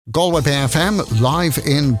Galway Bay FM live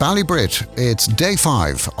in Ballybrit. It's day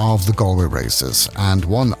 5 of the Galway races, and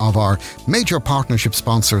one of our major partnership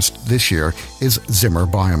sponsors this year is Zimmer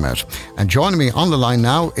Biomet. And joining me on the line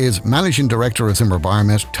now is Managing Director of Zimmer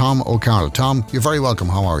Biomet, Tom O'Carroll. Tom, you're very welcome.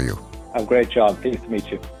 How are you? I'm great, John. Pleased to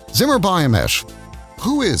meet you. Zimmer Biomet.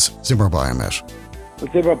 Who is Zimmer Biomet?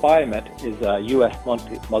 Well, Zimmer Biomet is a US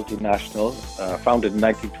multinational founded in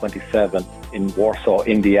 1927 in Warsaw,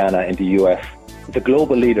 Indiana, in the US. It's a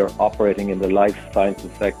global leader operating in the life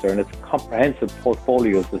sciences sector, and its comprehensive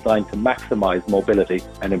portfolio is designed to maximize mobility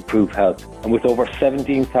and improve health. And with over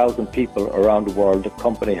 17,000 people around the world, the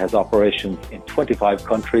company has operations in 25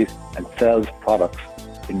 countries and sells products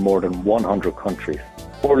in more than 100 countries.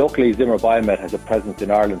 More locally, Zimmer Biomet has a presence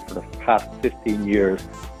in Ireland for the past 15 years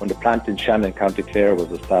when the plant in Shannon, County Clare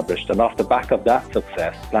was established. And off the back of that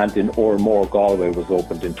success, the plant in Ormore, Galway was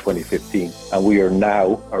opened in 2015. And we are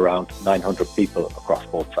now around 900 people across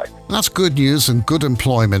both sites. That's good news and good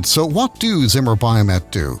employment. So what do Zimmer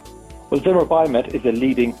Biomet do? Well, Zimmer Biomet is a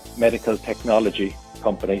leading medical technology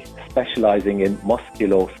company specialising in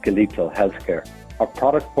musculoskeletal healthcare. Our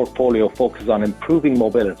product portfolio focuses on improving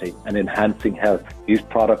mobility and enhancing health. These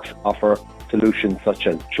products offer solutions such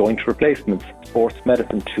as joint replacements, sports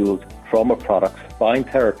medicine tools, trauma products, spine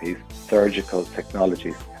therapies, surgical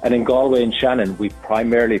technologies. And in Galway and Shannon, we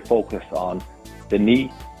primarily focus on the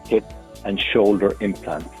knee, hip and shoulder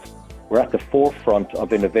implants. We're at the forefront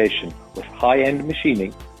of innovation with high-end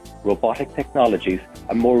machining, robotic technologies,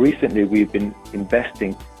 and more recently we've been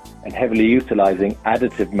investing and heavily utilising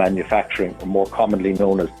additive manufacturing, or more commonly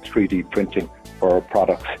known as 3D printing, for our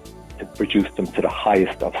products to produce them to the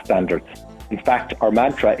highest of standards. In fact, our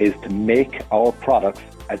mantra is to make our products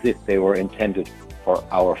as if they were intended for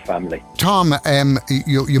our family. Tom,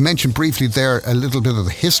 you mentioned briefly there a little bit of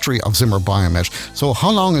the history of Zimmer Biomet. So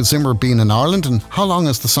how long has Zimmer been in Ireland and how long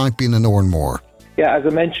has the site been in Ormore? Yeah, as I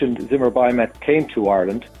mentioned, Zimmer Biomet came to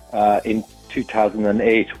Ireland in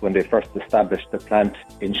 2008 when they first established the plant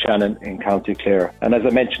in Shannon in County Clare. And as I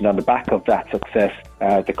mentioned, on the back of that success,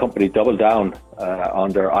 the company doubled down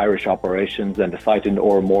on their Irish operations, and the site in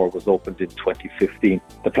Ormore was opened in 2015.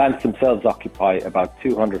 The plants themselves occupy about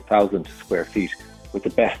 200,000 square feet with the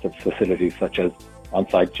best of facilities such as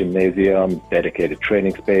on-site gymnasium, dedicated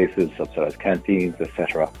training spaces, subsidised canteens,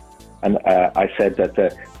 etc. And I said that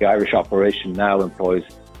the Irish operation now employs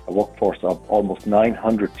a workforce of almost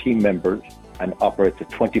 900 team members and operates a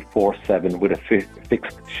 24/7 with a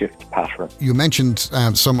fixed shift pattern. You mentioned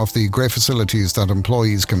some of the great facilities that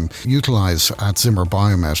employees can utilise at Zimmer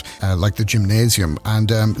Biomet, like the gymnasium,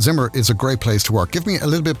 and Zimmer is a great place to work. Give me a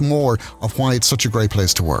little bit more of why it's such a great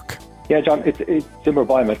place to work. Yeah, John, Zimmer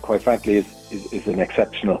Biomet, quite frankly, is an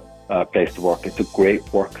exceptional place to work. It's a great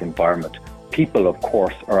work environment. People, of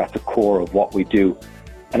course, are at the core of what we do,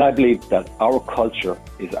 and I believe that our culture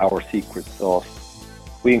is our secret sauce.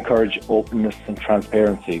 We encourage openness and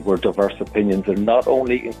transparency, where diverse opinions are not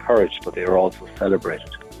only encouraged, but they are also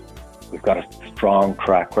celebrated. We've got a strong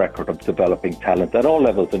track record of developing talent at all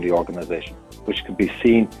levels in the organisation, which can be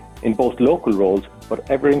seen in both local roles, but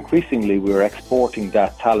ever increasingly we are exporting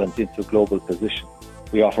that talent into global positions.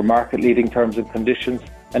 We offer market-leading terms and conditions,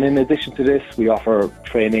 and in addition to this, we offer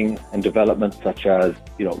training and development such as,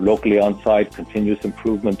 locally on-site, continuous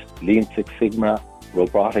improvement, Lean Six Sigma,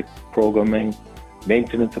 robotic programming,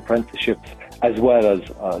 maintenance apprenticeships, as well as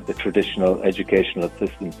the traditional educational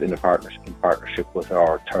assistance in partnership with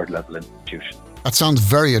our third-level institution. That sounds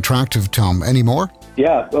very attractive, Tom. Any more?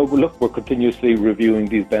 Yeah, well, look, we're continuously reviewing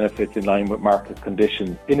these benefits in line with market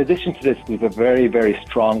conditions. In addition to this, we have a very, very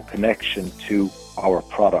strong connection to our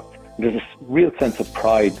product. There's a real sense of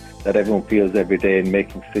pride that everyone feels every day in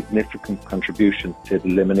making significant contributions to the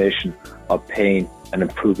elimination of pain and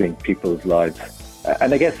improving people's lives.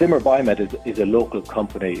 And I guess Zimmer Biomet is a local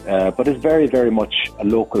company, but it's very, very much a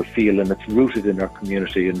local feel, and it's rooted in our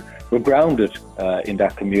community, and we're grounded in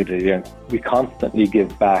that community, and we constantly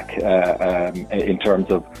give back in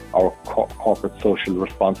terms of our corporate social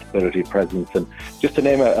responsibility presence. And just to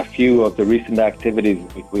name a few of the recent activities,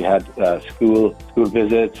 we had school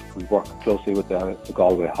visits, we worked closely with the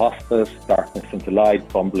Galway Hospice, Darkness into Light,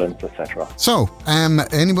 Bumblins, etc. So,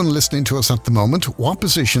 anyone listening to us at the moment, what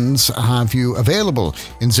positions have you available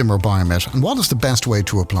in Zimmer Biomet, and what is the best way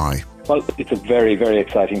to apply? Well, it's a very, very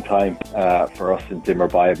exciting time for us in Zimmer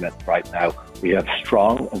Biomet right now. We have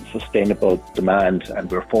strong and sustainable demand,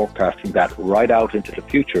 and we're forecasting that right out into the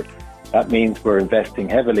future. That means we're investing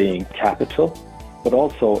heavily in capital, but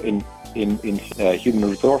also in human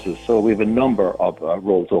resources. So we have a number of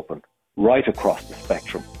roles open right across the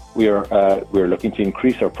spectrum. We're looking to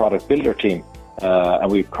increase our product builder team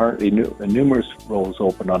and we've currently numerous roles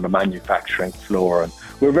open on the manufacturing floor. And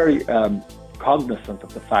we're very cognizant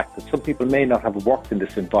of the fact that some people may not have worked in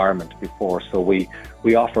this environment before, so we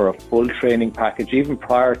offer a full training package even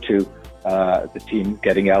prior to the team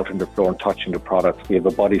getting out on the floor and touching the products. We have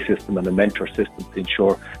a buddy system and a mentor system to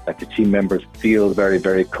ensure that the team members feel very,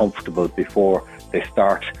 very comfortable before they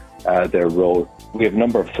start their role. We have a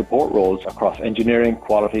number of support roles across engineering,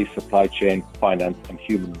 quality, supply chain, finance and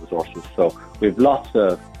human resources. So we have lots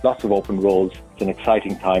of open roles. It's an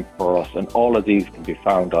exciting time for us, and all of these can be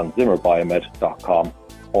found on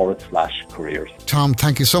zimmerbiomet.com/careers. Tom,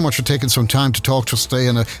 thank you so much for taking some time to talk to us today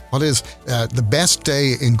on what is the best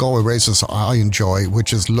day in Galway races I enjoy,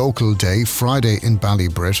 which is Local Day, Friday in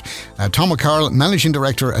Ballybrit. Tom O'Carroll, Managing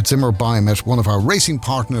Director at Zimmer Biomet, one of our racing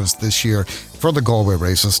partners this year for the Galway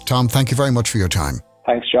races. Tom, thank you very much for your time.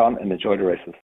 Thanks, John, and enjoy the races.